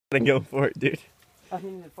Then go for it, dude. I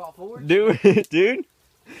need to fall forward? Do it, dude.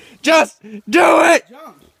 Just do it!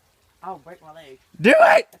 Jump. I'll break my leg. Do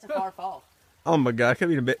it! That's a far fall. Oh my god, come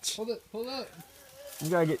here, bitch. Pull it, pull up. You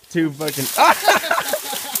gotta get two fucking.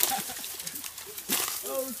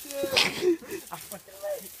 Oh shit. I fucking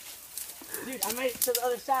leg. Dude, I made it to the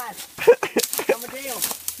other side. I'm a deal.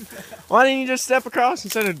 Why didn't you just step across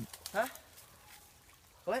instead of. Huh?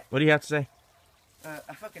 What? What do you have to say?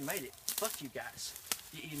 I fucking made it. Fuck you guys.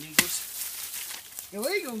 You illegals.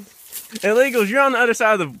 Illegal. Illegals, you're on the other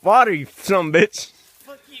side of the water, you son bitch.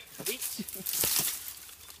 Fuck you, bitch.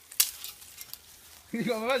 You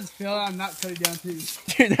go, I just fell out and not cut it down too.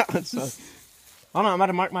 Dude, that one's so. Hold on, I'm about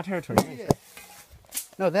to mark my territory. Yeah.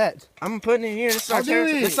 No, that. I'm putting it here. This is our I'll do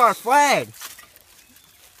territory. it. This is our flag.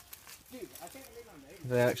 Dude, I can't believe I made it.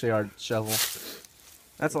 They actually are shovel.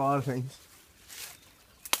 That's a lot of things.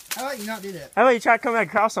 How about you not do that? How about you try to come back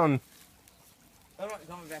across on. I'm not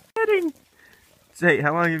going back. Say,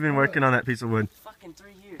 how long have you been working on that piece of wood? Fucking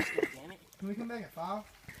 3 years, god damn it. Can we come back at 5?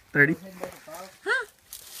 30. Heading back at 5?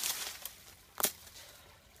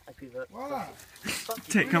 I give up. Why? Fuck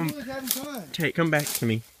you. Tate, come. We're having fun. Tate, come back to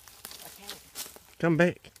me. I can't. Come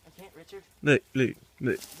back. I can't, Richard. Look. It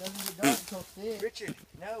doesn't get dark until 6. Richard,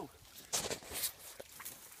 no.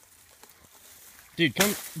 Dude,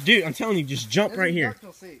 come. Dude, I'm telling you, just jump right here. Dark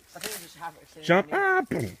till 6. I think I just have it. Jump. Ah,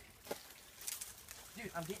 boom.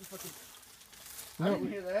 Dude, I'm getting fucking. I didn't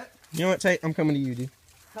hear that. You know what, Tate? I'm coming to you, dude.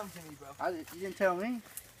 Come to me, bro. You didn't tell me.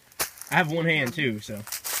 I have one hand, too, so.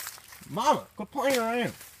 Mama, quit playing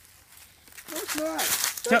around. No, it's not.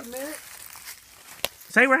 Tell- 30 minutes.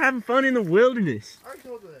 Say we're having fun in the wilderness. I already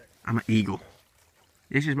told you that. I'm an eagle.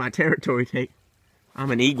 This is my territory, Tate.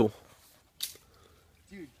 I'm an eagle.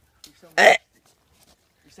 Dude, you're so Eh.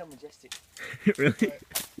 You're so majestic. Really?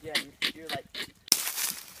 Yeah, you're like.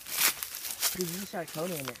 Dude, you just shot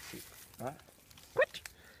Conan on that shit. What?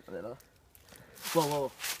 A little.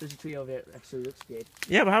 Whoa. There's a tree over there that actually looks good.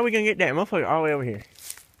 Yeah, but how are we gonna get that motherfucker all the way over here?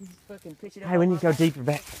 You just fucking pitch it up. Hey, we need to go deeper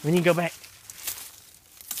back. We need to go back.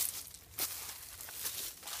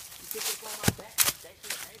 You pick it up on my back. They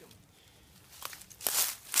should hate 'em.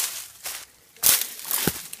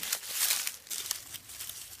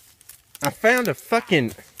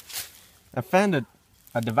 I found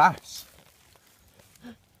a device.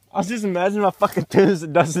 I was just imagining my fucking tunes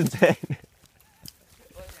that doesn't dead.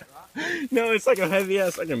 No, it's like a heavy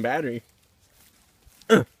ass fucking battery.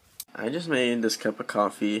 I just made this cup of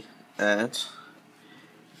coffee at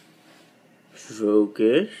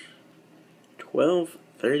Focus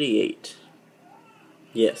 12:38.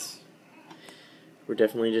 Yes. We're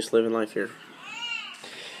definitely just living life here.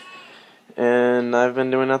 And I've been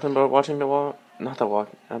doing nothing but watching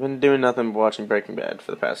I've been doing nothing but watching Breaking Bad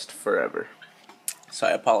for the past forever. So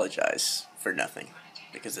I apologize for nothing,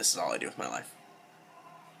 because this is all I do with my life.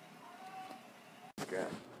 God.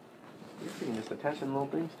 You can just attaching little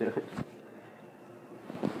things to it.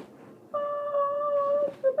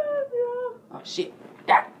 Oh shit.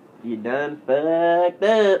 You done fucked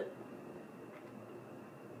up.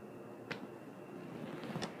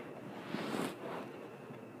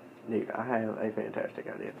 Dude, I have a fantastic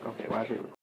idea. Okay, why is it